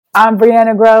I'm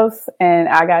Brianna Gross, and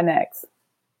I got next.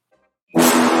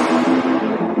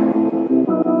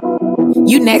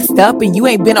 You next up and you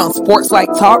ain't been on Sports Like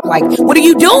Talk. Like, what are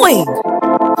you doing?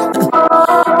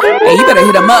 Hey, you better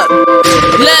hit him up.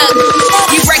 Look,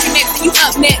 you breaking it, you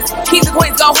up next. Keep the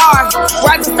queens go hard.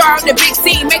 Rising star on the big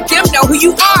scene, make them know who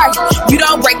you are. You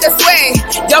don't break the sweat,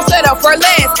 don't settle for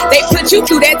less. They put you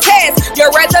through that test,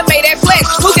 your resume that flex.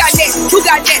 Who got next? Who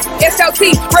got next?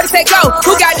 SLT, ready, say go.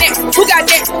 Who got next? Who got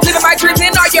next? Living my dreams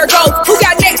and all your goals. Who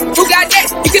got next? Who got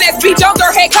next? You can ask B. Jones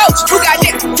or head coach. Who got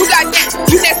next? Who got next?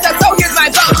 You next up, so here's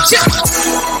my vote.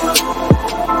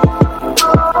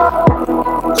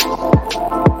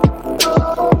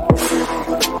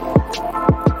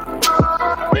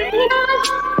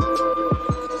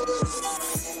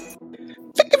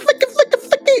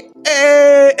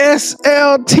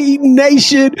 SLT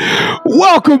Nation,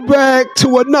 welcome back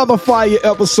to another fire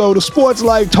episode of Sports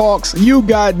Life Talks. You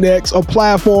got next, a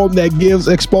platform that gives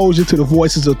exposure to the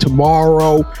voices of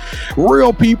tomorrow.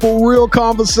 Real people, real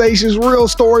conversations, real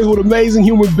stories with amazing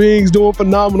human beings doing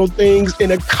phenomenal things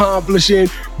and accomplishing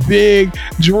big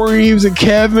dreams. And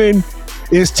Kevin,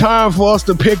 it's time for us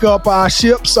to pick up our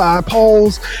ships, our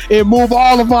poles, and move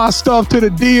all of our stuff to the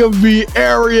DMV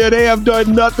area. They have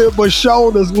done nothing but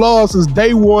shown us love since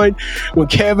day one. When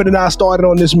Kevin and I started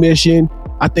on this mission,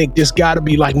 I think this got to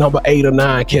be like number 8 or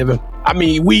 9, Kevin. I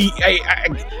mean,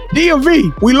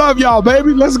 DMV, we love y'all,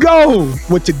 baby. Let's go.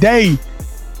 But today,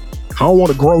 I don't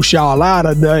want to gross y'all out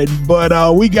or nothing,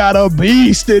 but we got a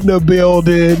beast in the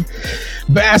building.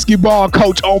 Basketball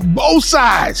coach on both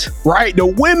sides, right? The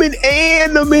women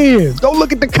and the men. Go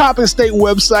look at the Coppin State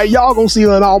website. Y'all gonna see it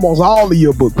in almost all of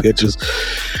your book pictures.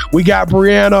 We got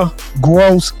Brianna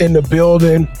Gross in the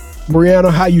building. Brianna,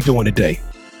 how you doing today?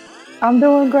 I'm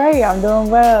doing great. I'm doing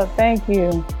well. Thank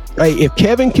you. Hey, if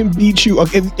Kevin can beat you,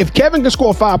 if Kevin can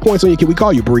score 5 points on you, can we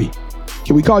call you Bree?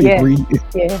 Can we call you Bree?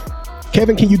 Yeah.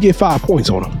 Kevin, can you get 5 points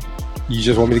on him? You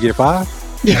just want me to get 5?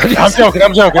 I'm joking.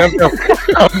 I'm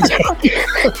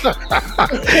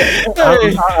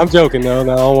joking. No, I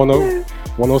don't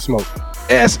want no smoke.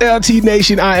 SLT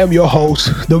Nation, I am your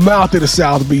host, the mouth of the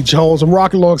South, B. Jones. I'm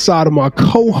rocking alongside of my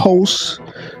co-host,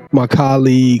 my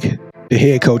colleague, the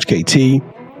head coach, KT.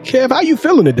 Kev, how you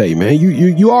feeling today, man?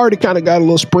 You already kind of got a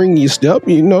little spring in your step.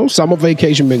 You know, summer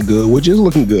vacation been good, which is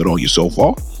looking good on you so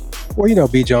far. Well, you know,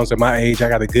 B. Jones, at my age, I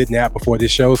got a good nap before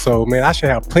this show. So, man, I should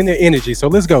have plenty of energy. So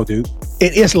let's go, dude.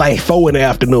 It's like 4 in the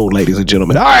afternoon, ladies and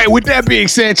gentlemen. All right, with that being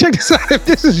said, check this out. If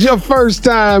this is your first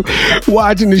time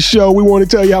watching the show, we want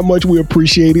to tell you how much we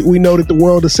appreciate it. We know that the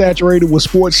world is saturated with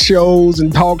sports shows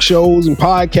and talk shows and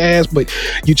podcasts, but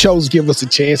you chose to give us a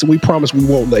chance, and we promise we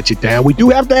won't let you down. We do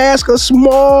have to ask a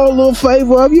small little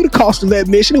favor of you. The cost of that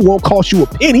admission, it won't cost you a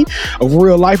penny of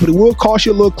real life, but it will cost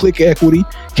you a little click equity.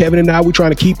 Kevin and I, we're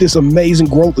trying to keep this amazing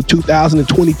growth of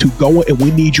 2022 going, and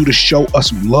we need you to show us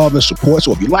some love and support.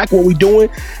 So if you like what we're doing,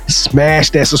 smash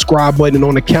that subscribe button.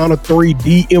 On the count of 3,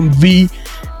 DMV.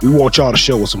 We want y'all to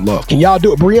show us some love. Can y'all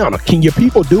do it, Brianna? Can your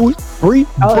people do it? Bree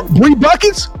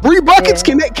buckets?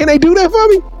 Yeah. Can they do that for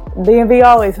me? DMV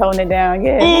always holding it down.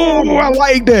 Yeah. Oh, I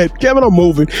like that. Kevin, I'm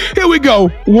moving. Here we go.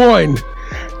 1,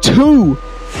 2,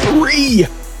 3.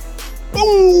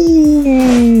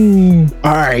 Boom.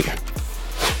 All right.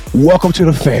 Welcome to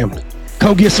the family.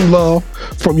 Come get some love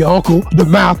from your uncle, the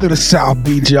mouth of the South,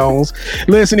 B. Jones.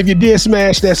 Listen, if you did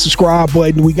smash that subscribe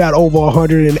button, we got over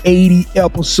 180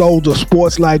 episodes of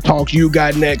Sports Life Talks. You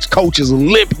got next. Coaches,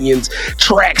 Olympians,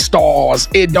 track stars.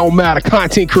 It don't matter.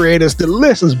 Content creators. The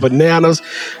list is bananas.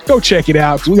 Go check it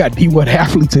out because we got D1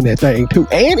 athletes in that thing too,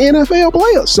 and NFL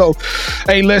players. So,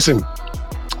 hey, listen,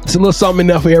 it's a little something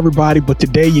enough for everybody, but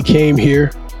today you came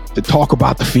here to talk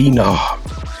about the phenom.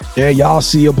 Yeah, y'all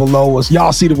see it below us.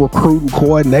 Y'all see the recruiting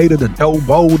coordinator, the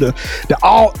Dobo, the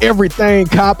all everything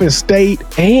Coppin State,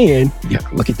 and yeah,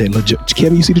 look at that.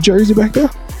 Kevin, you see the jersey back there?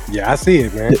 Yeah, I see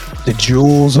it, man. The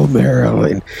Jewels of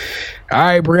Maryland. All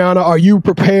right, Brianna, are you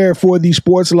prepared for the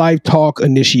Sports Life Talk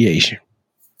initiation?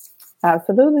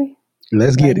 Absolutely.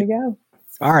 Let's get it. Go.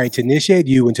 All right, to initiate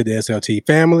you into the SLT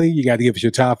family, you got to give us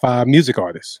your top 5 music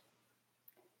artists.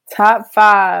 Top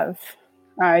 5.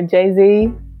 All right,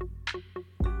 Jay-Z.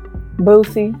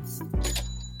 Boosie.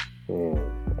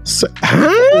 Say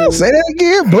that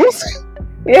again, Boosie?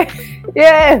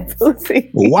 Yeah, Boosie.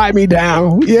 Wipe me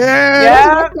down.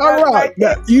 Yeah. All right.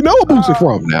 Now, you know what Boosie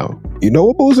from now. You know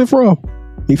what Boosie from.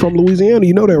 He from Louisiana.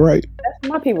 You know that, right?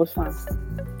 That's my people's from.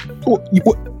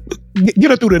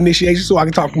 Get her through the initiation so I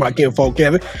can talk to my kinfolk,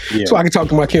 Kevin. Yeah. So I can talk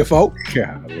to my kinfolk.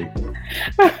 Yeah.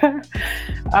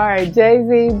 All right,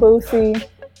 Jay-Z, Boosie,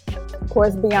 of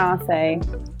course, Beyonce,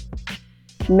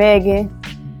 Megan,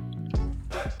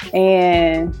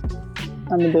 And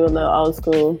I'm gonna do a little old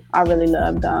school. I really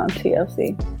love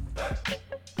TLC. I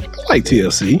like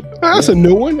TLC. That's a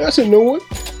new one. I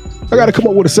got to come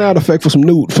up with a sound effect for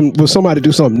somebody to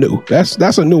do something new.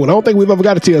 That's a new one. I don't think we've ever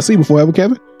got a TLC before, ever,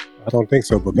 Kevin? I don't think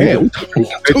so, but man,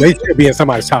 they should be in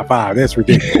somebody's top 5. That's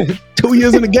ridiculous. 2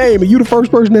 years in the game, and you the first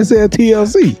person that said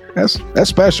TLC. That's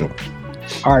special.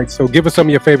 All right, so give us some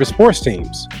of your favorite sports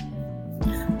teams.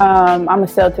 I'm a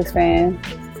Celtics fan.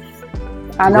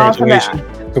 I know.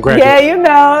 Congratulations. Yeah, you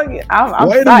know, I'm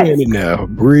Wait a minute now,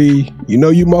 Bree. You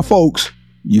know you my folks.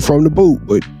 You from the boot,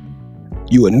 but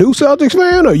you a new Celtics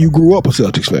fan or you grew up a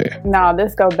Celtics fan? No,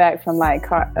 this go back from like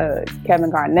Kevin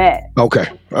Garnett. Okay,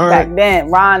 all right. Back then,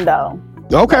 Rondo.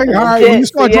 Okay, all right. When you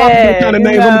start dropping that kind of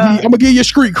names, I'm gonna give you a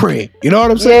street cred. You know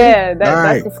what I'm saying? Yeah,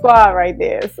 that's the squad right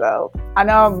there. So I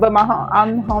know, but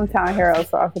I'm hometown hero,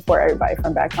 so I support everybody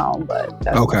from back home. But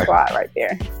that's the squad right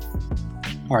there.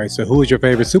 All right. So who is your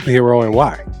favorite superhero and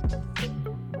why?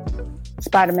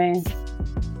 Spider-Man.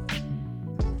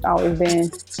 Always been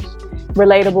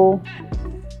relatable.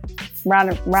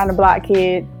 Round the block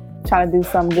kid trying to do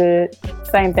something good.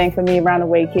 Same thing for me, around the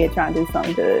way kid trying to do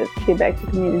something good. Get back to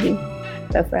the community.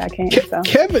 That's where I came. So.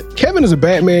 Kevin is a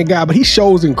Batman guy, but he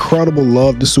shows incredible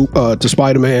love to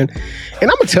Spider-Man.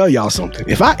 And I'm gonna tell y'all something.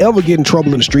 If I ever get in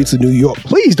trouble in the streets of New York,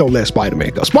 please don't let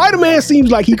Spider-Man go. Spider-Man seems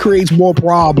like he creates more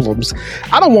problems.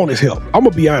 I don't want his help. I'm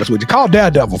gonna be honest with you. Call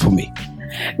Daredevil for me.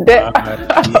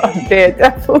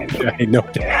 Daredevil. I know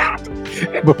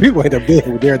that. But people end up dead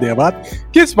with Daredevil.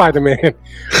 Get Spider-Man.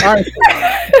 All right.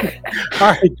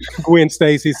 All right, Gwen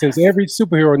Stacy, since every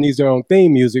superhero needs their own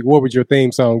theme music, what would your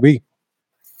theme song be?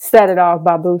 Set It Off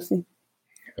by Boosie.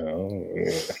 Oh,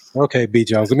 yeah. Okay, B.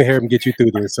 Jones, let me hear him get you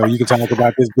through this so you can talk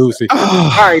about this Boosie.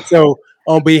 All right, so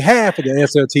on behalf of the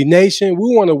SLT Nation,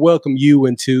 we want to welcome you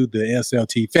into the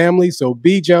SLT family. So,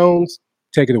 B. Jones,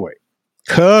 take it away.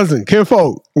 Cousin,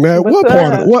 kinfolk, man, what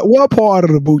part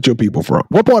of the boot your people from?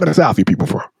 What part of the South your people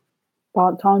from?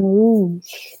 Baton Rouge.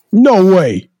 No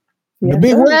way. Yes,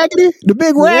 the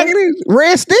big raggedy,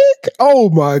 red stick. Oh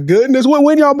my goodness!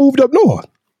 When y'all moved up north?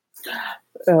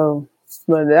 Oh,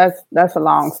 but that's a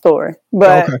long story.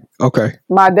 But okay.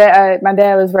 My dad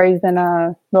was raised in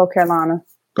North Carolina.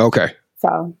 Okay.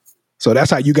 So that's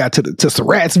how you got to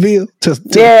Surrattsville.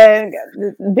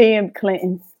 being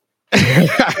Clinton. All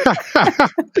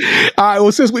right.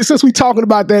 Well, since we talking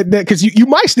about that because you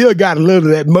might still got a little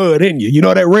of that mud in you. You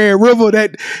know that Red River,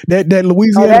 that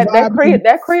Louisiana.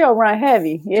 That Creole run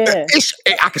heavy. Yeah,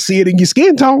 I can see it in your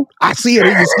skin tone. I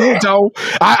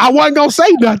wasn't gonna say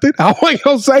nothing.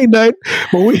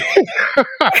 But we.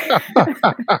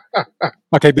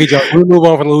 Okay, B. Jones, we move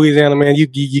on from Louisiana, man. You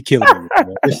killing me.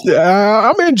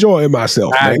 I'm enjoying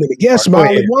myself, man. Yes,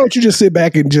 Smiley. Why don't you just sit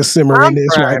back and just simmer in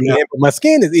this right now? But my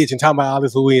skin is itching talking about all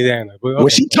this Louisiana. But, okay.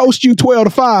 When she toasts you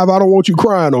 12-5, I don't want you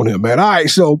crying on him, man. All right,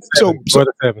 so 7.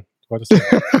 All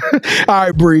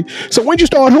right, Bree. So when'd you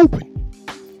start hooping?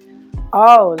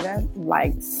 Oh, that's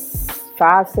like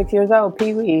 5-6 years old.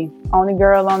 Pee-wee, only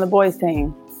girl on the boys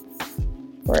team.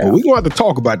 Well, we're going to have to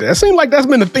talk about that. It seems like that's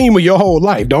been the theme of your whole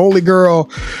life. The only girl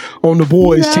on the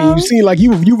boys team. You seem like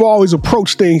you've always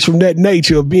approached things from that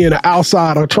nature of being an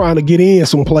outsider, trying to get in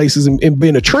some places and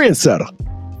being a trendsetter.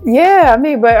 Yeah, I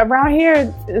mean, but around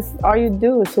here, all you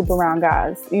do is hoop around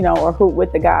guys, or hoop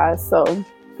with the guys. So,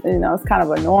 it's kind of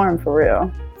a norm for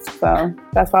real. So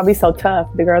that's why we so tough.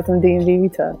 The girls in the DMV be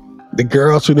tough. The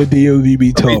girls from the DMV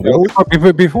be tough.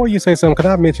 Before you say something, can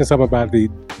I mention something about the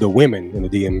women in the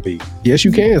DMV? Yes,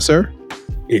 you can, sir.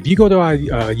 If you go to our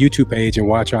YouTube page and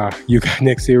watch our You Got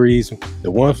Next series,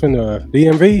 the one from the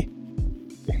DMV,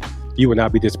 you will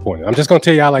not be disappointed. I'm just going to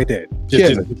tell y'all like that.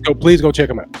 Please go check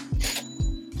them out.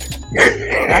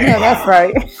 I know that's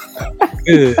right.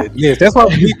 Good. Yes, that's why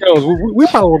we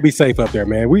probably won't be safe up there,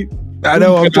 man. I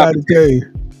know. I'm trying to tell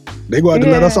you. They going to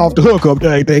let us off the hook up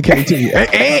there. They can't tell you.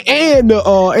 And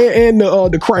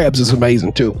the crabs is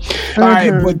amazing too. All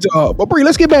right, but Bree,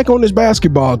 let's get back on this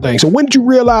basketball thing. So when did you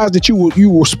realize that you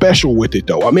were special with it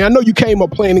though? I mean, I know you came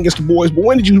up playing against the boys, but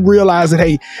when did you realize that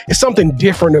hey, it's something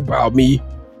different about me,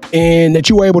 and that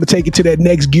you were able to take it to that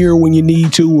next gear when you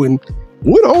need to and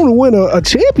went on to win a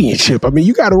championship? I mean,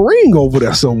 you got a ring over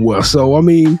there somewhere. So I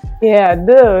mean, yeah, I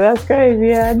do. That's crazy.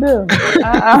 Yeah, I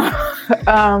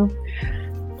do.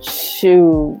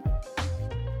 Shoot,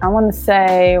 I want to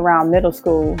say around middle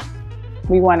school,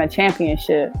 we won a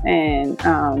championship, and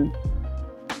I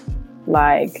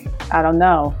don't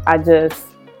know. I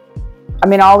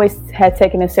always had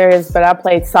taken it serious, but I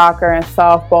played soccer and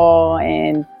softball,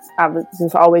 and I was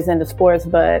just always into sports.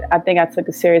 But I think I took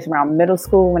it serious around middle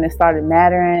school when it started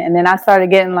mattering, and then I started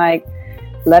getting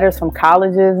letters from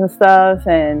colleges and stuff,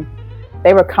 and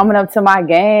they were coming up to my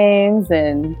games,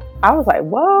 and I was like,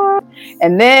 what?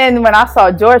 And then when I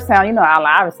saw Georgetown, you know, Allen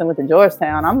Iverson went to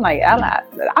Georgetown. I'm like,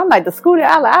 the school that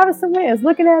Allen Iverson went is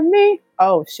looking at me.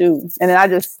 Oh, shoot. And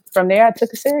then from there, I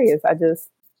took it serious. I just,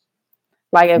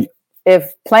 like,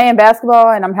 if playing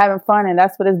basketball and I'm having fun and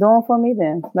that's what it's doing for me,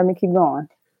 then let me keep going.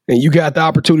 And you got the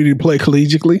opportunity to play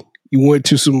collegiately. You went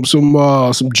to some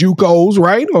JUCOs,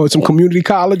 right? Or some community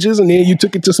colleges, and then you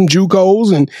took it to some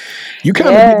JUCOs, and you kind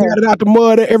of got it out the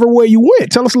mud everywhere you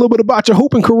went. Tell us a little bit about your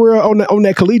hooping career on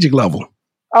that collegiate level.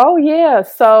 Oh, yeah.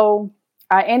 So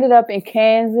I ended up in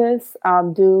Kansas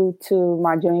due to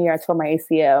my junior year. I tore my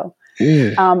ACL.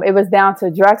 Yeah. It was down to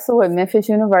Drexel and Memphis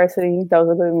University. Those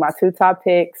were going to be my two top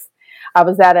picks. I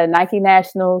was at a Nike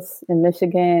Nationals in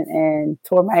Michigan and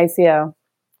tore my ACL.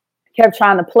 Kept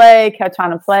trying to play. I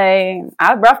toughed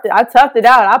it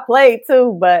out. I played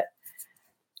too, but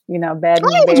you know, bad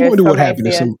news. I always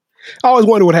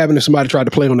wonder what happened if somebody tried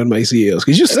to play on them ACLs,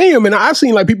 because you see them, and I've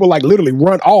seen like people like literally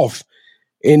run off,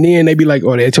 and then they be like,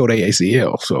 "Oh, they tore their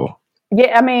ACL." So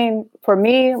yeah, I mean, for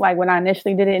me, like when I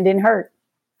initially did it didn't hurt.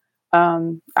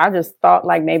 I just thought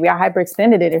like maybe I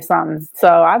hyperextended it or something,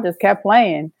 so I just kept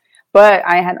playing, but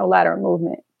I had no lateral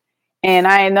movement. And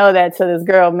I didn't know that till this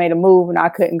girl made a move and I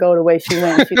couldn't go the way she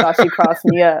went. She thought she crossed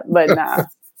me up, but nah.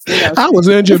 You know, I was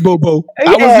injured, boo-boo.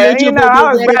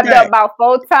 I was wrapped up about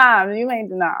 4 times. You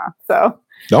ain't So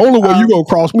the only way you gonna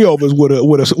cross me over is with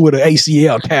an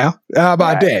ACL, Tal. How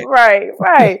about that? Right.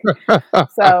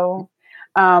 So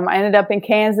I ended up in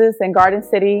Kansas in Garden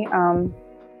City, in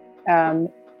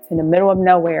the middle of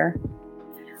nowhere.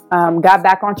 Got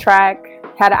back on track.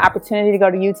 Had an opportunity to go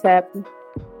to UTEP,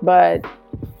 but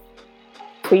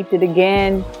tweaked it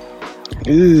again.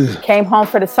 Ugh. Came home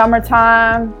for the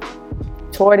summertime,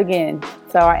 tore it again.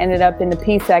 So I ended up in the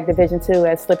PSAC Division II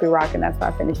at Slippery Rock, and that's where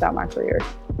I finished out my career.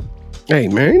 Hey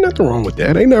man, ain't nothing wrong with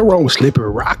that. Ain't nothing wrong with Slippery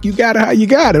Rock. You got it how you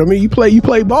got it. I mean, you play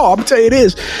ball. I'm gonna tell you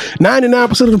this: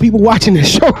 99% of the people watching this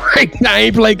show right now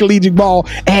ain't play collegiate ball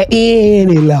at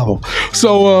any level.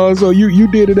 So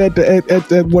you did it at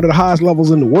one of the highest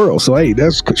levels in the world. So hey,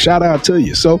 that's shout out to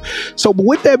you. So but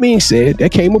with that being said, there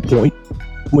came a point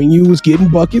when you was getting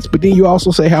buckets, but then you also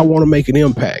say, "Hey, I want to make an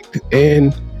impact."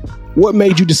 And what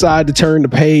made you decide to turn the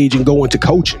page and go into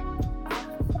coaching?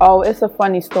 Oh, it's a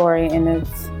funny story, and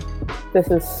this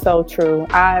is so true.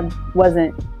 I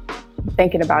wasn't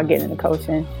thinking about getting into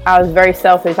coaching. I was very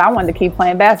selfish. I wanted to keep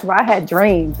playing basketball. I had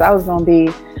dreams. I was going to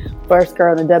be first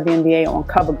girl in the WNBA on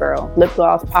CoverGirl, lip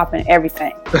gloss popping,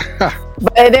 everything. But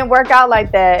it didn't work out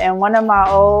like that. And one of my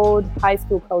old high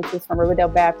school coaches from Riverdale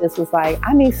Baptist was like,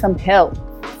 "I need some help.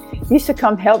 You should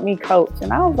come help me coach."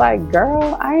 And I was like,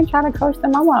 "Girl, I ain't trying to coach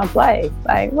them. I want to play."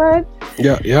 Like, what?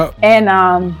 Yeah.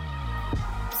 And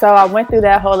so I went through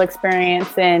that whole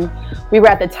experience, and we were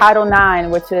at the Title IX,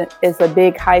 which is a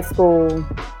big high school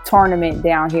tournament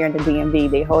down here in the DMV.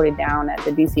 They hold it down at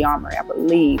the DC Armory, I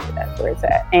believe that's where it's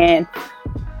at. And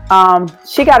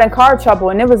she got in car trouble,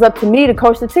 and it was up to me to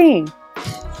coach the team.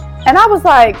 And I was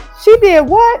like, "She did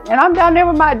what?" And I'm down there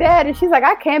with my dad, and she's like,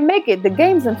 "I can't make it. The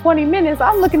game's in 20 minutes.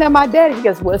 I'm looking at my dad. He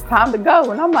goes, "Well, it's time to go."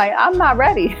 And I'm like, "I'm not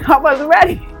ready." I wasn't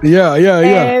ready. Yeah.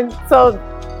 And so,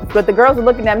 but the girls are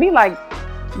looking at me like,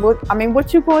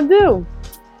 what you gonna do?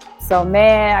 So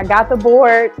man, I got the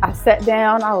board. I sat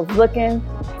down. I was looking,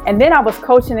 and then I was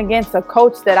coaching against a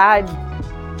coach that I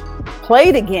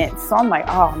played against. So I'm like,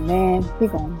 oh man, he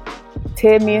gonna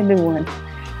tear me a new one.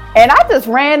 And I just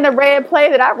ran the red play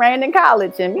that I ran in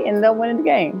college, and we ended up winning the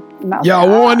game. Y'all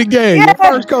won the game. Yeah. Your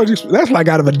first coach, that's like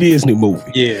out of a Disney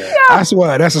movie. Yeah. I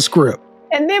swear, that's a script.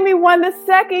 And then we won the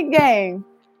second game,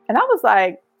 and I was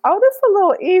like, oh, this is a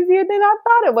little easier than I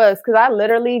thought it was, because I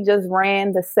literally just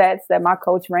ran the sets that my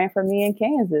coach ran for me in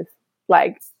Kansas,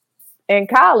 like in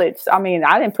college. I mean,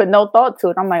 I didn't put no thought to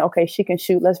it. I'm like, okay, she can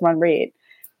shoot. Let's run red.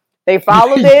 They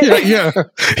followed it. Yeah.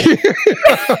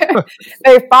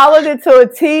 They followed it to a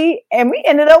T, and we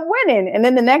ended up winning. And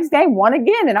then the next game won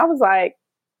again, and I was like,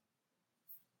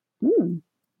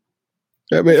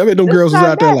 I mean, them girls was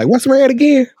out there like, "What's red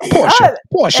again? Portia,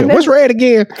 what's red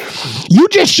again? You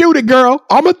just shoot it, girl.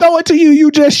 I'm going to throw it to you. You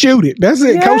just shoot it." That's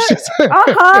it, coach.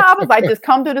 I was like, just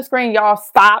come through the screen, y'all.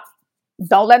 Stop.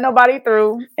 Don't let nobody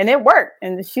through. And it worked.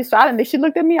 And she shot, and then she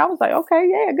looked at me. I was like, okay,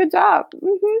 yeah, good job.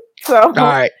 Mm-hmm. So, all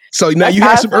right. So now you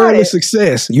had some early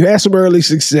success.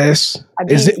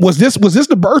 Was this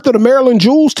the birth of the Maryland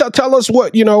Jewels? Tell us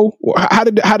what, how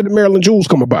did the Maryland Jewels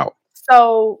come about?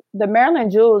 So the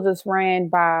Maryland Jewels is ran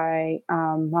by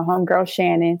my homegirl,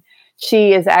 Shannon.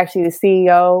 She is actually the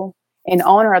CEO and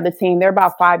owner of the team. They're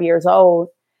about 5 years old.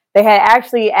 They had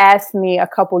actually asked me a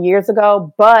couple years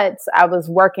ago, but I was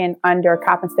working under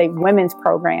Coppin State women's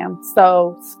program.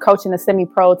 So coaching a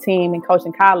semi-pro team and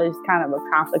coaching college is kind of a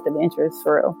conflict of interest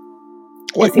for real.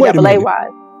 Wait a minute.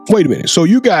 Wait a minute. So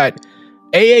you got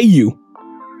AAU,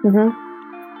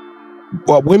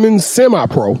 women's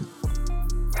semi-pro,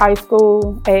 high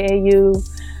school, AAU,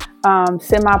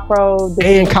 semi-pro,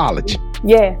 and college.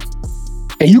 Yeah.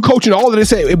 And you coaching all of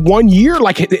this in 1 year?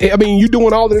 Like, I mean, you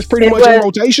doing all of this pretty much in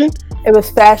rotation? It was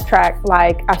fast track.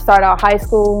 Like, I started out high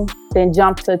school, then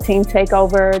jumped to Team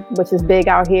Takeover, which is big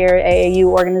out here, AAU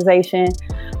organization.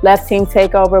 Left Team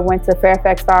Takeover, went to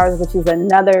Fairfax Stars, which is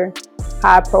another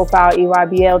high-profile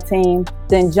EYBL team.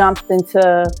 Then jumped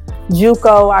into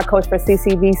JUCO. I coached for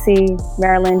CCBC,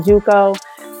 Maryland JUCO.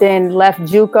 Then left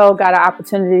JUCO, got an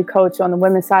opportunity to coach on the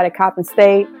women's side at Coppin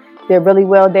State. Did really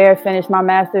well there, finished my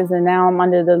master's, and now I'm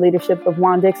under the leadership of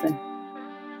Juan Dixon.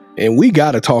 And we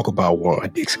got to talk about Juan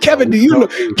Dixon. Kevin, do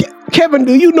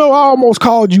you know I almost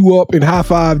called you up and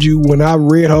high-fived you when I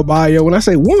read her bio? And I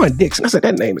say, Juan Dixon. I said,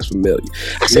 that name is familiar.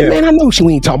 I said, man, I know she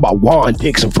ain't talking about Juan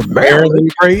Dixon from Maryland.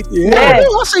 Great. Yeah.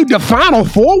 I say the Final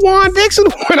Four Juan Dixon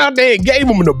went out there and gave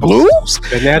him the Blues.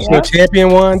 The national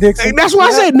champion Juan Dixon. And that's why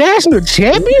I said national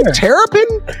champion, Terrapin.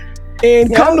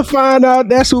 And come to find out,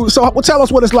 that's who. So tell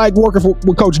us what it's like working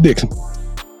with Coach Dixon.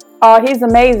 Oh, he's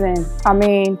amazing. I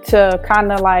mean, to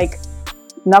kind of like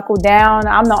knuckle down.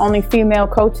 I'm the only female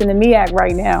coach in the MEAC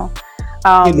right now.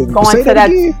 Going to that,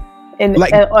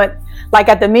 like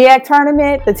at the MEAC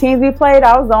tournament, the teams we played,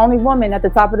 I was the only woman at the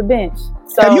top of the bench.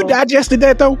 So, have you digested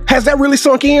that though? Has that really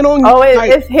sunk in on you? Oh,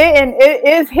 it's hitting. It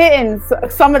is hitting.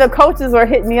 Some of the coaches were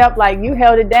hitting me up like, you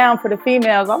held it down for the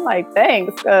females. I'm like,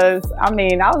 thanks, because I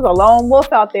mean, I was a lone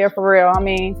wolf out there for real. I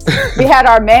mean, we had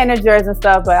our managers and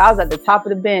stuff, but I was at the top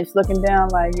of the bench looking down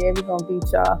like, yeah, we're gonna beat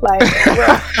y'all. Like,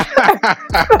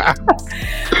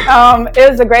 it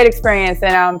was a great experience,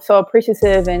 and I'm so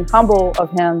appreciative and humble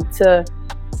of him to,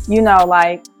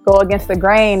 like go against the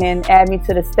grain and add me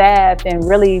to the staff and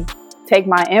really take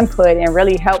my input and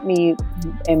really help me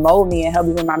and mold me and help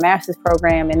me with my master's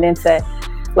program, and then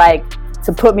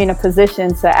to put me in a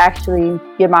position to actually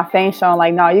get my face shown,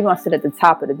 like, no, you're gonna sit at the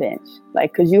top of the bench,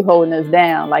 like, because you holding us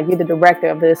down, like, you're the director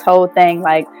of this whole thing,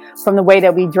 like, from the way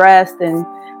that we dressed and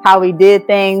how we did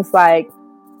things, like,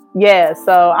 yeah.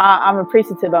 So I'm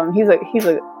appreciative of him. He's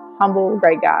a humble,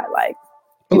 great guy. Like,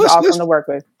 he's awesome to work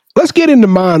with. Let's get in the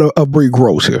mind of Bree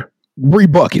Gross here. Bree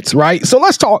Buckets, right? So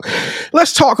let's talk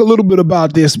a little bit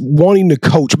about this wanting to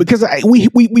coach, because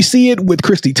we see it with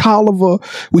Christy Tolliver,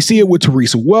 we see it with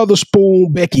Teresa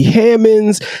Weatherspoon, Becky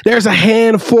Hammonds. There's a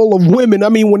handful of women. I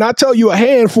mean, when I tell you a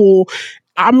handful,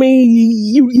 I mean,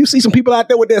 you see some people out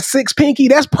there with their six pinky.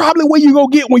 That's probably where you go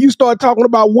get when you start talking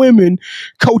about women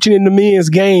coaching in the men's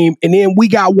game. And then we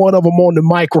got one of them on the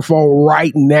microphone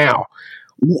right now.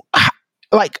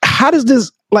 Like, how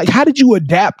did you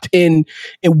adapt and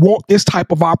want this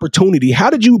type of opportunity? How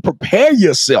did you prepare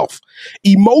yourself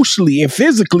emotionally and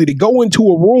physically to go into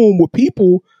a room with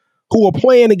people who are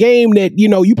playing a game that,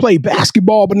 you play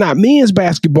basketball, but not men's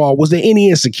basketball? Was there any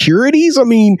insecurities? I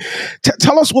mean,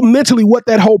 tell us mentally what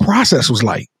that whole process was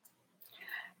like.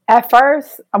 At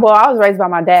first, well, I was raised by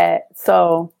my dad,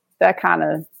 so that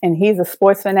and he's a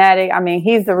sports fanatic. I mean,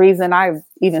 he's the reason I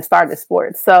even started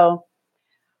sports. So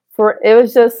it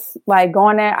was just like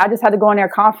going there. I just had to go in there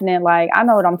confident. Like, I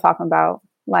know what I'm talking about.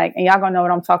 Like, and y'all gonna know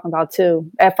what I'm talking about too.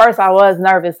 At first I was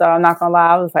nervous, so I'm not gonna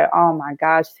lie. I was like, oh my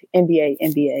gosh, NBA,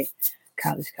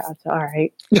 college. All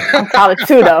right. I'm college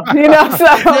too though,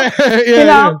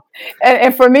 So,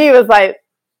 And for me, it was like,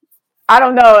 I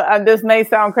don't know, this may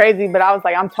sound crazy, but I was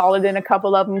like, I'm taller than a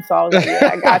couple of them. So I was like, yeah,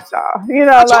 I got y'all.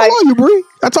 That's all on you, Bree.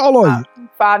 That's all on you.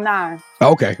 5'9".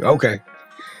 Okay.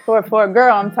 For a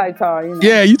girl, I'm tight tall.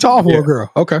 Yeah, you tall for a girl.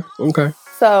 Okay.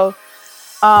 So,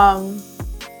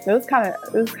 it was kind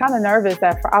of nervous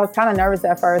I was kind of nervous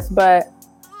at first, but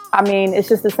I mean, it's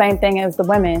just the same thing as the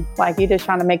women. Like, you're just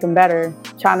trying to make them better,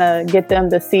 trying to get them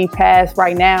to see past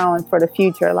right now and for the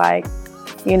future. Like,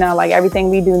 like everything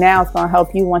we do now is going to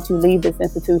help you once you leave this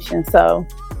institution. So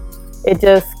it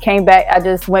just came back. I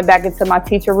just went back into my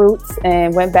teacher roots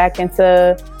and went back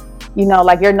into,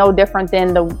 like, you're no different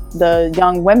than the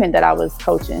young women that I was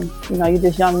coaching. You're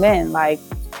just young men. Like,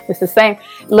 it's the same.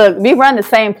 Look, we run the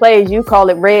same plays. You call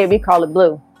it red, we call it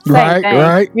blue. Same thing.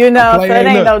 Right. So it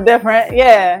ain't no different.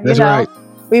 Yeah. That's right.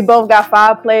 We both got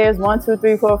 5 players, 1, 2,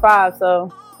 3, 4, 5.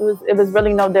 So it was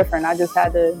really no different. I just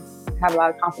had to have a lot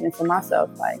of confidence in myself.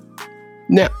 Like,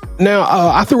 Now,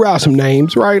 I threw out some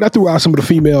names, right? I threw out some of the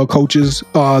female coaches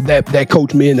that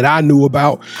coach men that I knew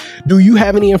about. Do you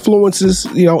have any influences,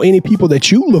 any people that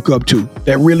you look up to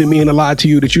that really mean a lot to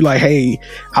you that you like, hey,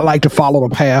 I like to follow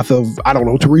the path of, I don't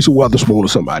know, Teresa Weatherspoon or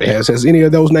somebody? Has any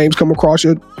of those names come across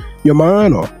your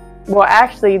mind? Or? Well,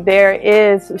 actually,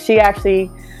 she actually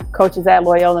coaches at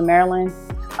Loyola, Maryland.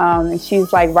 And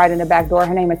she's like right in the back door.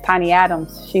 Her name is Tiny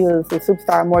Adams. She was a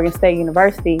superstar at Morgan State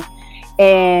University.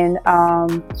 And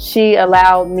she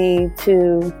allowed me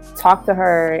to talk to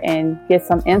her and get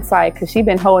some insight because she'd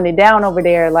been holding it down over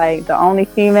there, like the only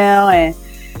female.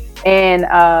 And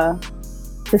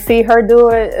to see her do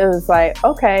it, it was like,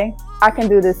 okay, I can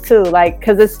do this too. Like,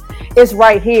 because it's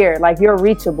right here. Like, you're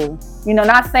reachable.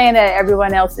 Not saying that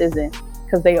everyone else isn't,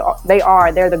 because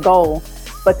they're the goal.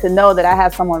 But to know that I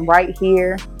have someone right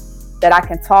here that I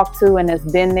can talk to and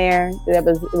that's been there, it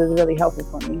was really helpful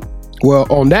for me. Well,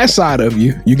 on that side of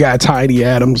you got Tiny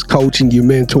Adams coaching you,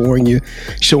 mentoring you,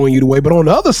 showing you the way. But on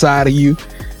the other side of you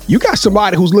got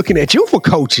somebody who's looking at you for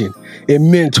coaching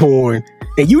and mentoring,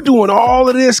 and you doing all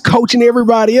of this coaching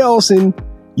everybody else, and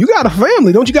you got a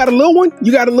family. Don't you got a little one?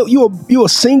 You a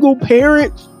single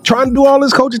parent trying to do all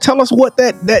this coaching. Tell us what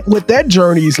that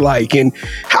journey is like, and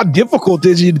how difficult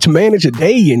is it to manage a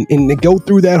day and to go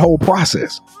through that whole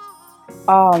process?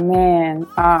 Oh man,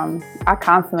 I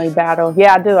constantly battle.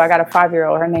 Yeah, I do. I got a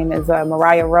 5-year-old. Her name is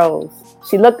Mariah Rose.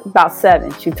 She looked about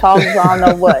 7. She tall as I don't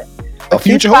know what. A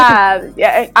future 5.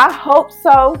 Yeah, I hope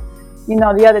so.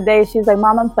 The other day she's like,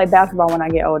 "Mom, I'm gonna play basketball when I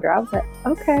get older." I was like,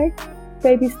 "Okay,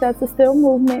 baby steps are still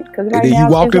movement." Because right now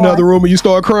you walk in another room and you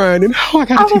start crying, and I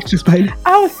gotta teach this baby.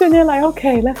 I was sitting there like,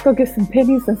 "Okay, let's go get some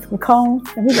pennies and some cones,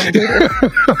 and we're gonna do this."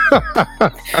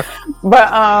 But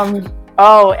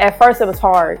at first it was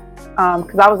hard.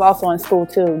 Because I was also in school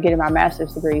too, getting my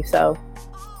master's degree. So,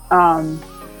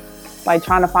 like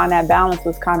trying to find that balance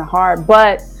was kind of hard.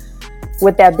 But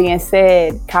with that being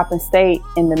said, Coppin State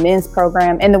in the men's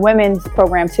program and the women's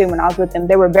program too, when I was with them,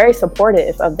 they were very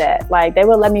supportive of that. Like they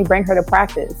would let me bring her to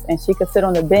practice and she could sit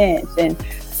on the bench. And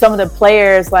some of the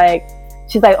players, like,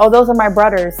 she's like, "Oh, those are my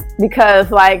brothers,"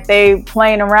 because like they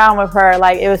playing around with her.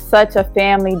 Like it was such a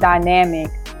family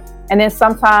dynamic. And then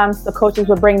sometimes the coaches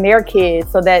would bring their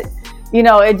kids so that,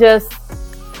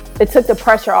 it took the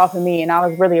pressure off of me. And I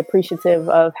was really appreciative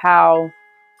of how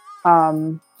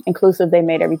inclusive they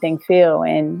made everything feel,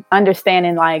 and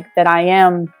understanding like that I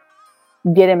am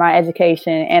getting my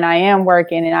education and I am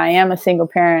working and I am a single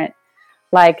parent.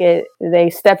 Like they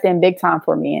stepped in big time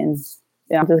for me, and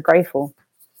I'm just grateful.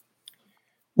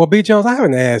 Well, B. Jones, I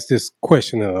haven't asked this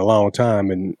question in a long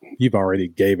time, and you've already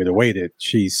gave it away that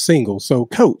she's single. So,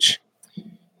 Coach,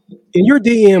 in your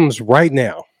DMs right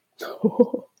now,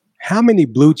 how many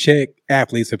blue check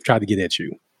athletes have tried to get at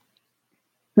you?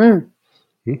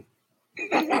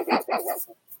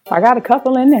 I got a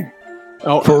couple in there.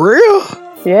 Oh, for real?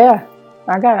 Yeah,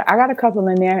 I got a couple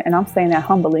in there, and I'm saying that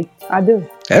humbly. I do.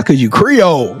 That's because you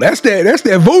Creole. That's that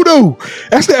voodoo.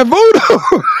 That's that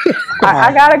voodoo.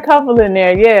 I got a couple in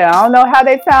there. Yeah, I don't know how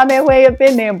they found their way up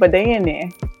in there, but they in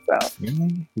there. So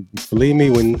believe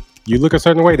me, when you look a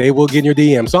certain way, they will get in your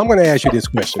DM. So I'm going to ask you this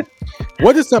question: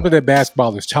 what is something that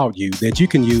basketball has taught you that you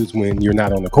can use when you're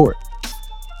not on the court?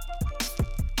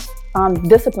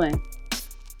 Discipline.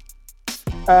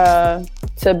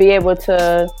 To be able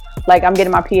to, like, I'm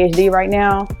getting my PhD right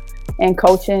now and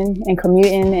coaching and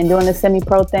commuting and doing the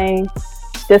semi-pro thing.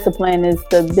 Discipline is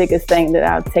the biggest thing that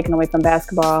I've taken away from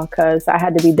basketball, because I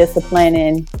had to be disciplined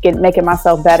and making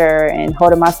myself better and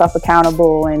holding myself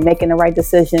accountable and making the right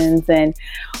decisions. And,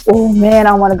 oh man,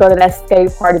 I want to go to that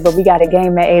skate party, but we got a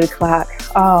game at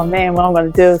 8:00. Oh man, what I'm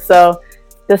going to do? So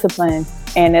discipline,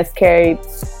 and it's carried,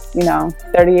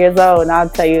 30 years old, and I'll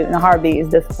tell you in a heartbeat is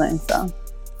discipline.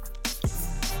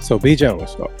 So B.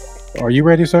 Jones, are you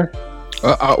ready, sir?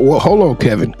 Well, hold on,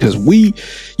 Kevin, because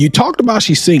you talked about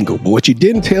she's single, but what you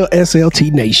didn't tell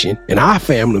SLT Nation and our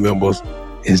family members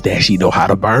is that she know how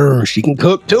to burn. She can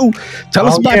cook too. Tell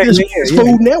us about this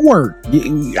Food Network.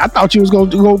 I thought you was going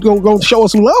to show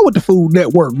us some love with the Food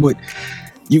Network, but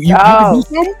you can do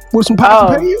something with some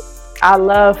pots and pans? I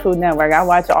love Food Network. I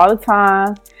watch it all the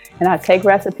time. And I take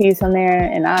recipes from there,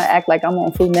 and I act like I'm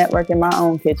on Food Network in my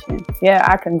own kitchen. Yeah,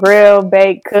 I can grill,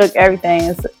 bake, cook,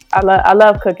 everything. I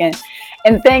love cooking.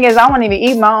 And the thing is, I won't even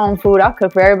eat my own food. I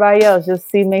cook for everybody else,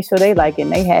 just make sure they like it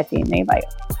and they happy and they like,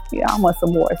 I want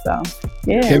some more. So,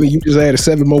 yeah. Kevin, you just added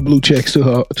 7 more blue checks to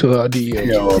her DM.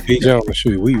 Yo, B. Jones,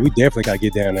 shoot, we definitely got to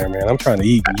get down there, man. I'm trying to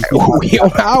eat. We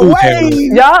on our way.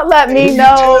 Y'all let me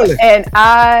know, and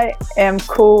I am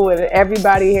cool with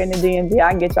everybody here in the DMV.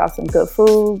 I can get y'all some good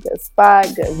food, good spot,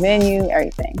 good menu,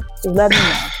 everything. Just let me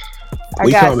know.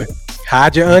 We coming.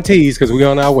 Hide your aunties because we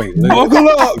on our way. Buckle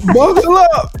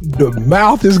up. The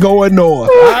mouth is going north.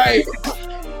 All right.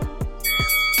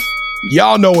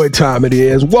 Y'all know what time it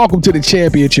is. Welcome to the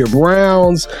championship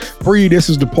rounds. Bree, this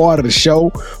is the part of the show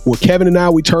where Kevin and I,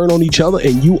 we turn on each other,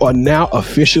 and you are now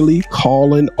officially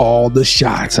calling all the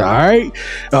shots. All right.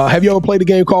 Have you ever played a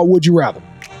game called Would You Rather?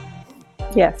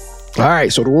 Yes. All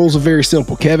right, so the rules are very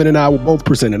simple. Kevin and I will both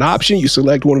present an option. You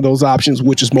select one of those options,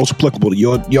 which is most applicable to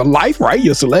your life, right?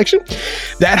 Your selection.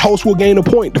 That host will gain a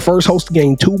point. The first host to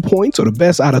gain 2 points, or the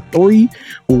best out of 3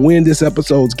 will win this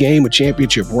episode's game of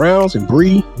championship rounds. And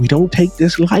Bree, we don't take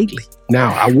this lightly.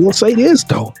 Now, I will say this,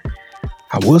 though.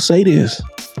 I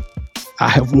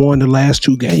have won the last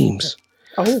 2 games.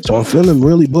 Oh. So I'm feeling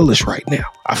really bullish right now.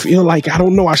 I feel like, I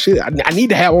don't know, I need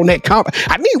to have on that comp.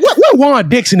 I need, what Juan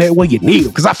Dixon at where you need him?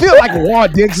 Because I feel like a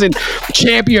Juan Dixon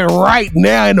champion right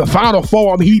now in the Final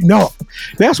Four. I'm heating up.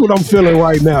 That's what I'm feeling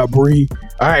right now, Bree.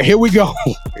 All right, here we go.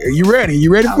 Are you ready?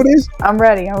 You ready for this? I'm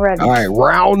ready. All right,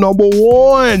 round number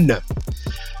 1.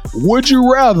 Would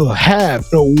you rather have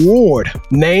an award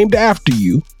named after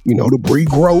you, the Bree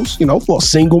Gross, for a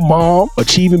single mom,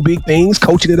 achieving big things,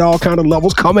 coaching at all kind of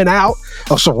levels, coming out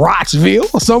of Rocksville,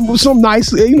 or some nice,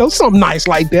 something nice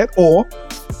like that? Or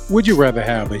would you rather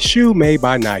have a shoe made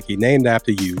by Nike named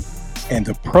after you, and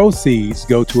the proceeds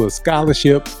go to a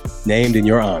scholarship named in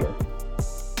your honor?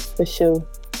 The shoe.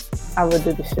 I would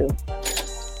do the shoe.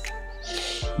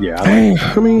 Yeah,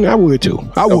 I would too.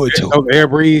 Those Air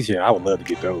Breeze, yeah, I would love to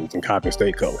get those in Coppin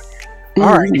State color.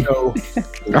 All right, so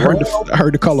I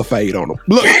heard the color fade on them.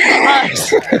 Look,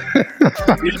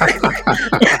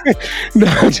 no,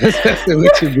 I'm just messing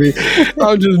with you, Bree.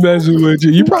 I'm just messing with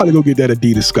you. You probably gonna get that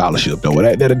Adidas scholarship though,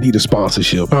 that Adidas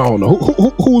sponsorship. I don't know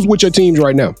who's with your teams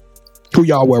right now. Who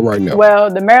y'all wear right now?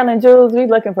 Well, the Maryland Jewels, we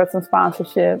looking for some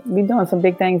sponsorship. We doing some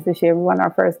big things this year. We won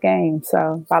our first game,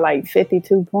 so by like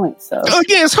 52 points. So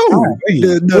against who?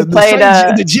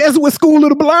 The Jesuit School of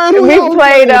the Blind.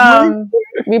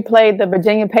 We played the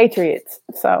Virginia Patriots.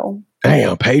 So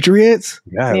damn, Patriots.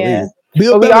 Yeah.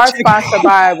 But we are sponsored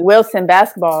by Wilson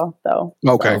Basketball, though.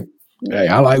 Okay. So. Hey,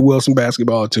 I like Wilson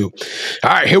Basketball too. All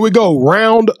right, here we go.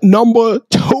 Round number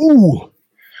 2. All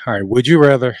right. Would you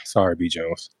rather? Sorry, B.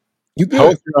 Jones. You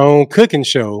host your own cooking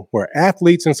show where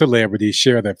athletes and celebrities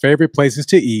share their favorite places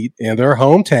to eat in their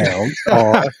hometown.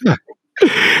 All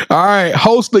right.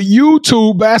 Host a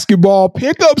YouTube basketball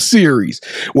pickup series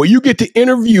where you get to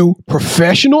interview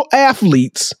professional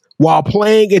athletes while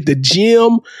playing at the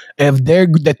gym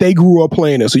that they grew up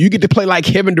playing in. So you get to play like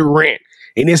Kevin Durant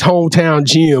in his hometown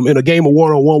gym in a game of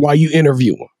one-on-one while you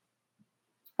interview him.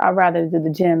 I'd rather do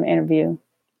the gym interview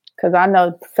because I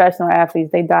know professional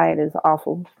athletes, their diet is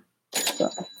awful. So.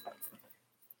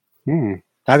 I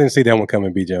didn't see that one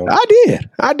coming, B. Jones.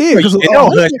 I did. Because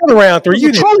around 3.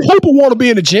 You true hooper want to be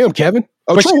in the gym, Kevin.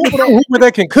 A true hooper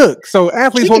that can cook. So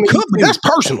athletes want to cook, but that's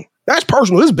personal. That's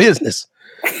personal. It's business.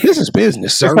 This is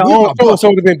business, sir. So it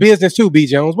would have been business too, B.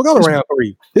 Jones. We're going to round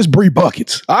 3. It's Bree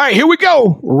buckets. All right, here we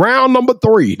go. Round number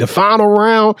 3, the final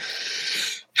round.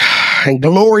 And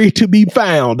glory to be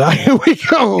found. Here we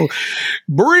go.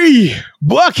 Bree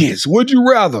buckets. Would you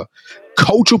rather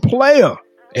coach a player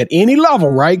at any level,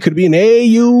 right? Could be an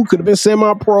AAU, could have been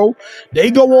semi-pro.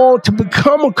 They go on to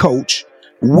become a coach,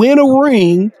 win a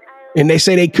ring, and they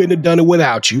say they couldn't have done it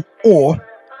without you. Or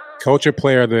coach a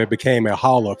player that became a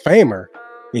Hall of Famer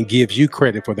and gives you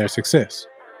credit for their success.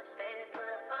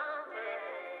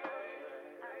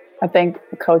 I think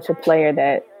coach a player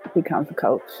that becomes a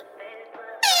coach.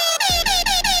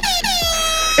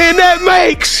 And that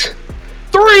makes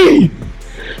 3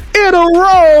 in a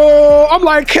row. I'm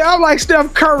like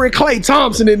Steph Curry, Klay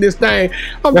Thompson in this thing.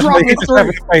 I'm dropping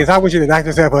 3. I wish you didn't knock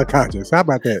yourself unconscious. How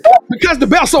about that? Because the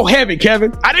belt's so heavy,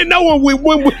 Kevin. I didn't know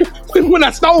when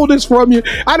I stole this from you.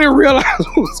 I didn't realize it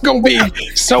was gonna be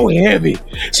so heavy.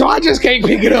 So I just can't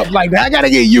pick it up like that. I gotta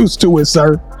get used to it,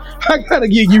 sir. I gotta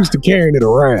get used to carrying it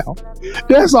around.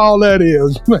 That's all that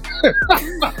is.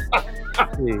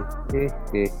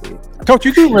 Coach,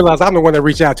 you do realize I'm the one that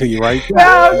reached out to you, right? No,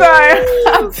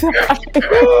 I'm sorry.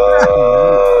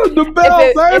 The bell,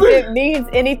 baby. If it means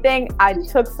anything, I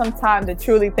took some time to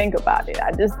truly think about it.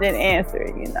 I just didn't answer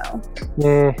it,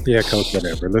 Yeah, Coach,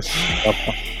 whatever. Listen,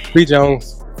 B.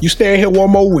 Jones. You staying here one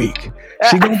more week.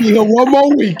 She gonna be here one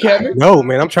more week, Kevin. No,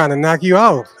 man, I'm trying to knock you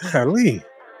out. Golly.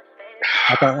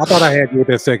 I thought I had you with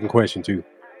that second question, too.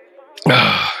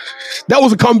 That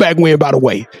was a comeback win, by the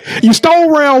way. You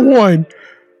stole round 1,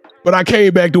 but I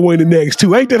came back to win the next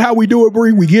 2. Ain't that how we do it,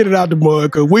 Bree? We get it out the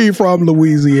mud because we from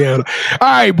Louisiana. All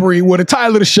right, Bree. Well, the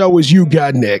title of the show is You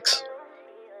Got Next.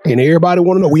 And everybody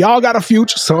want to know. We all got a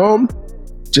future. Some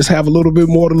just have a little bit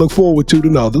more to look forward to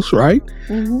than others, right?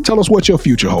 Mm-hmm. Tell us what your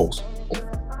future holds.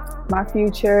 My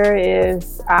future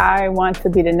is I want to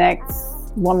be the next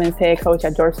women's head coach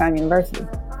at Georgetown University.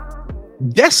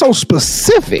 That's so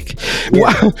specific.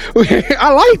 Yeah.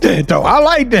 I like that though. I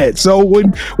like that. So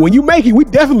when you make it, we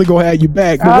definitely gonna have you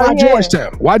back. But why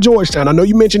Georgetown? Why Georgetown? I know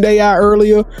you mentioned AI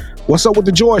earlier. What's up with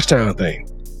the Georgetown thing?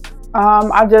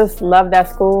 I just love that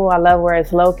school. I love where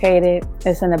it's located.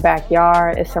 It's in the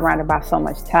backyard. It's surrounded by so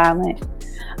much talent,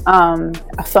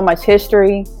 so much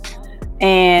history,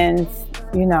 and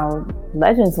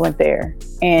legends went there.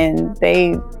 And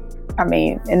in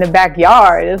the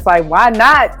backyard, it's like, why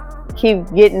not keep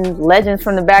getting legends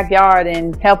from the backyard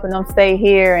and helping them stay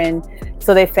here, and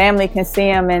so their family can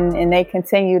see them and they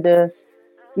continue to,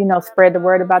 spread the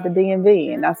word about the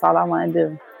DMV. And that's all I want to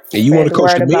do. And you want to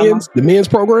coach the men's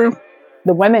program?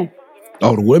 The women.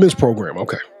 Oh, the women's program.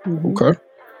 Okay. Mm-hmm. Okay.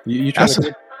 You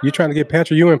trying to get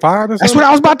Patrick Ewing fired or something? That's what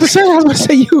I was about to say.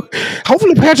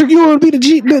 Hopefully Patrick Ewing will be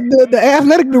the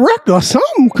athletic director or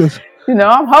something. Cause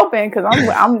I'm hoping, because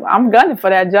I'm gunning for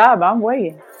that job. I'm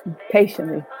waiting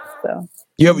patiently. So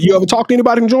you ever talk to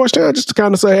anybody in Georgetown just to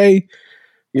kind of say, hey,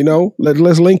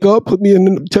 let's link up, put me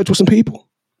in touch with some people?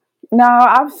 No,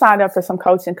 I've signed up for some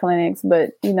coaching clinics,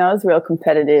 but it's real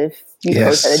competitive. You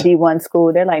coach at a D1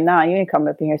 school, they're like, nah, you ain't coming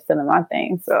up in here stealing my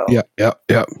thing. So yeah.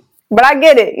 But I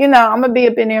get it. I'm gonna be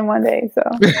up in there one day. So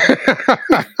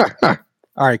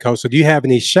all right, Coach. So do you have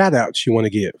any shout outs you want to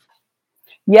give?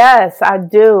 Yes, I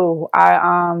do.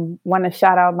 I want to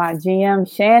shout out my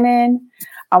GM, Shannon.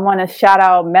 I want to shout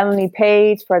out Melanie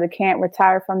Page for the Can't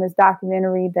Retire From This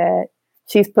documentary that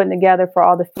she's putting together for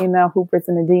all the female hoopers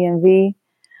in the DMV.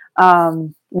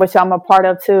 Which I'm a part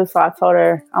of too. So I told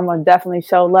her I'm going to definitely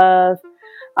show love.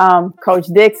 Coach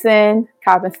Dixon,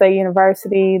 Coppin State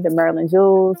University, the Maryland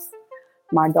Jewels,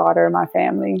 my daughter, my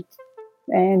family,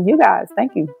 and you guys.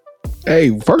 Thank you.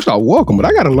 Hey, first off, welcome, but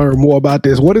I got to learn more about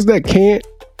this. What is that? Can't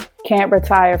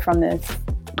retire from this.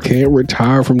 Can't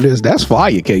retire from this. That's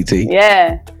fire, KT.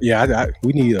 Yeah. Yeah,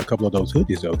 we need a couple of those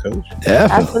hoodies though, Coach.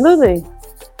 Definitely.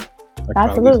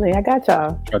 Absolutely. I got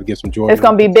y'all. Try to get some Jordan. It's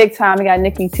going to be big time. We got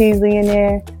Nikki Teasley in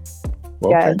there.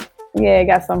 Okay.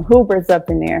 Got some hoopers up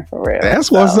in there for real.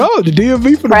 That's what's up. The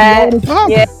DMV for the on the top.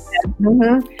 Yeah.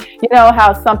 Mm-hmm. You know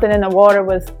how Something in the Water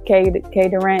was Kay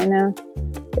Durant now?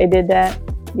 They did that?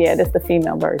 Yeah, that's the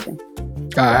female version.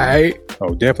 All right.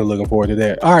 Oh, definitely looking forward to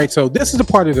that. All right, so this is the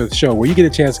part of the show where you get a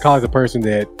chance to call the person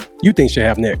that you think should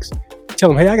have next. Tell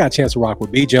them, hey, I got a chance to rock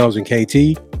with B. Jones and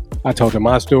KT. I told them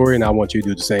my story, and I want you to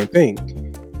do the same thing.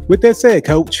 With that said,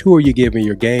 Coach, who are you giving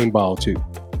your game ball to?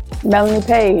 Melanie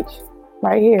Page,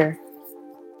 right here.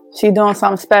 She's doing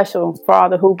something special for all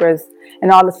the hoopers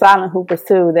and all the silent hoopers,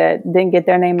 too, that didn't get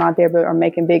their name out there but are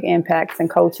making big impacts in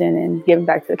coaching and giving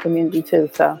back to the community, too.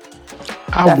 So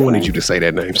I wanted you to say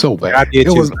that name so bad. I did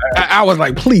too. I was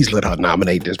like, please let her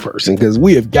nominate this person, because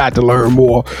we have got to learn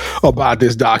more about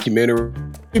this documentary.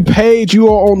 Paige, you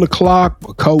are on the clock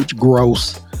with Coach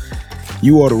Gross.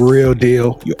 You are the real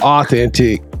deal. You're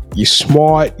authentic. You're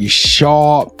smart. You're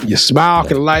sharp. Your smile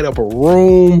can light up a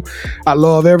room. I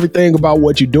love everything about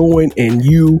what you're doing, and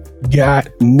you got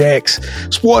next.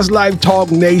 Sports Life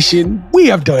Talk Nation, we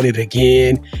have done it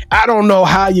again. I don't know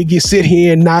how you can sit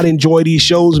here and not enjoy these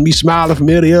shows and be smiling from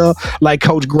ear to ear like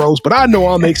Coach Gross, but I know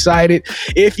I'm excited.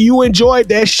 If you enjoyed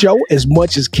that show as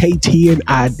much as KT and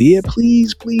I did,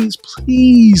 please, please,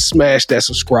 please smash that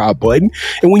subscribe button.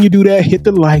 And when you do that, hit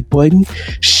the like button.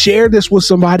 Share this with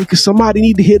somebody, because somebody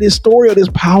need to hear this story of this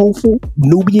powerful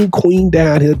Nubian queen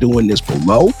down here doing this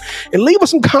below. And leave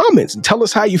us some comments and tell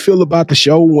us how you feel about the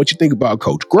show and what you think about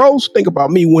Coach Gross. Think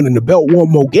about me winning the belt one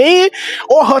more again,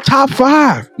 or her top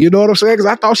 5. You know what I'm saying? Because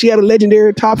I thought she had a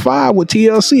legendary top 5 with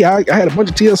TLC. I had a bunch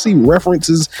of TLC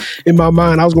references in my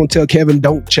mind. I was going to tell Kevin,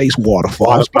 don't chase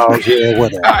waterfalls. Yeah,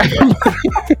 whatever.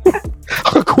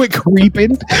 A quick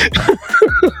reaping.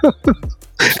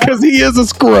 Because he is a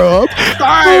scrub. All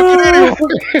right,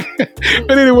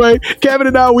 but anyway, Kevin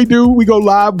and I, we go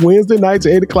live Wednesday nights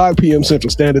at 8 o'clock p.m.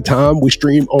 Central Standard Time. We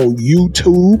stream on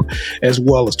YouTube as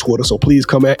well as Twitter. So please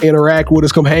come and interact with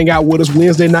us. Come hang out with us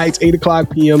Wednesday nights, 8 o'clock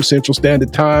p.m. Central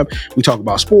Standard Time. We talk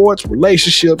about sports,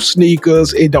 relationships,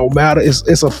 sneakers. It don't matter.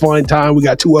 It's a fun time. We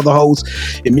got 2 other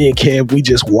hosts, and me and Kev, we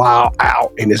just wild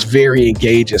out, and it's very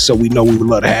engaging. So we know we would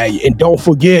love to have you. And don't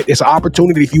forget, it's an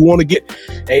opportunity if you want to get,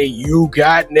 hey, you got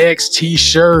Got Next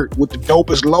t-shirt with the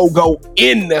dopest logo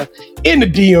in the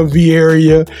DMV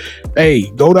area.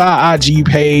 Hey, go to our IG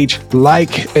page,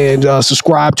 like and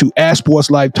subscribe to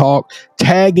Sports Life Talk.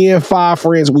 Tag in 5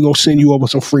 friends. We're going to send you over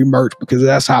some free merch because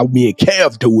that's how me and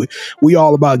Kev do it. We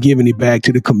all about giving it back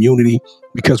to the community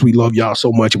because we love y'all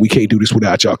so much and we can't do this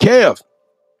without y'all. Kev,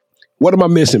 what am I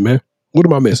missing, man? What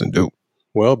am I missing, dude?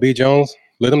 Well, B. Jones,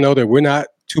 let them know that we're not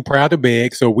too proud to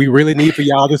beg, so we really need for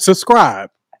y'all to subscribe.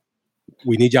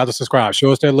 We need y'all to subscribe.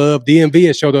 Show us that love. DMV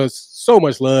has showed us so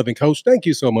much love. And Coach, thank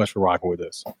you so much for rocking with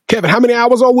us. Kevin, how many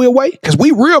hours are we away? Because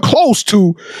we real close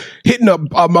to hitting a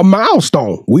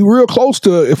milestone. We real close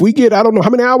to, if we get, I don't know, how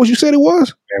many hours you said it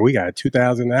was? Yeah, we got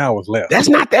 2,000 hours left. That's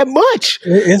not that much.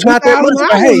 It's not that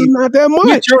much. Hey, it's not that much.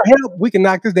 With your help, we can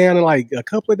knock this down in like a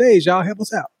couple of days. Y'all help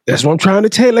us out. That's what I'm trying to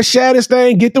tell you. Let's share this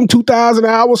thing, get them 2,000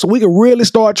 hours so we can really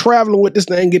start traveling with this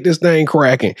thing, get this thing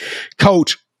cracking.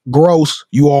 Coach, Gross,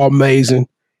 you are amazing.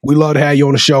 We love to have you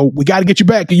on the show. We got to get you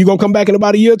back. Are you going to come back in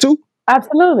about a year or two?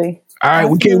 Absolutely. All right,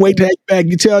 we can't wait to have you back.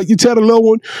 You tell the little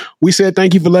one, we said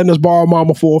thank you for letting us borrow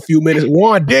mama for a few minutes.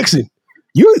 Juan Dixon,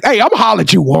 hey, I'm hollering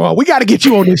at you, Juan. We got to get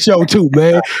you on this show too,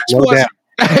 man.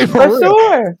 Hey, for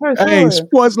sure. Hey,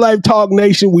 Sports Life Talk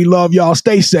Nation, we love y'all.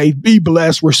 Stay safe, be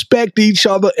blessed, respect each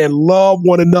other, and love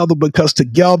one another because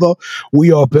together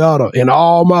we are better. And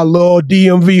all my little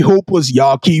DMV hoopers,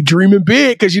 y'all keep dreaming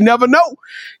big because you never know.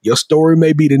 Your story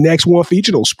may be the next one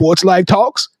featured on Sports Life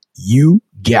Talks. You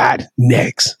got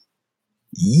next.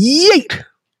 Yeet.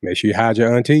 Make sure you hide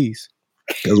your aunties.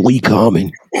 Because we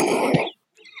coming.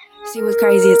 See, what's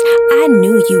crazy is I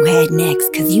knew you had next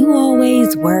because you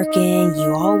always working,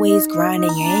 you always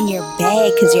grinding, you're in your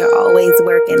bag because you're always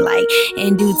working. Like,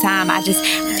 in due time, I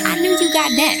knew you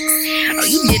got next. Oh,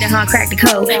 you did it, huh? Crack the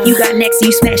code. You got next,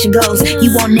 you smashing goals.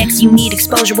 You want next, you need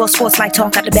exposure. Well, Sports Like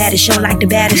Talk got the baddest show, like the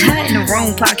baddest. In the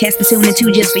room, podcasting soon and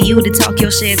two just for you to talk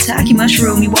your shit. Talk your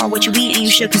mushroom, you are what you eat and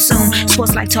you should consume.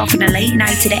 Sports Like Talk from the late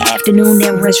night to the afternoon,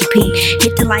 then rinse repeat.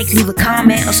 Hit the like, leave a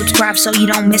comment, or subscribe so you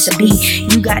don't miss a beat.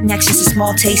 You got next, just a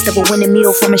small taste of a winning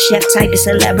meal from a chef type of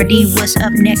celebrity. What's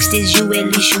up next is you, at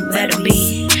least you better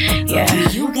be. Yeah,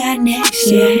 you got next,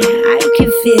 yeah. I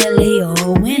can feel it,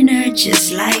 you're a winner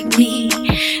just like me.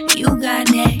 You got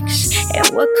next, and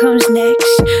what comes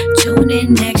next? Tune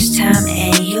in next time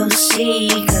and you'll see.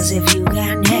 Cause if you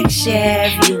got next,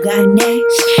 yeah, if you got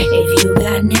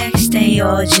next, then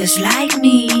you're just like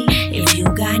me. If you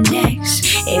got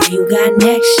next, yeah, if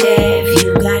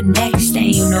you got next, then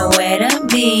you know where to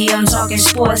be. I'm talking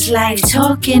Sports Life,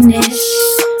 talking this.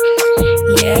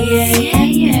 Yeah.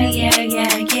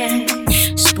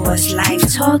 Sports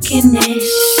Life, talking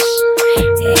this.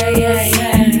 Yeah.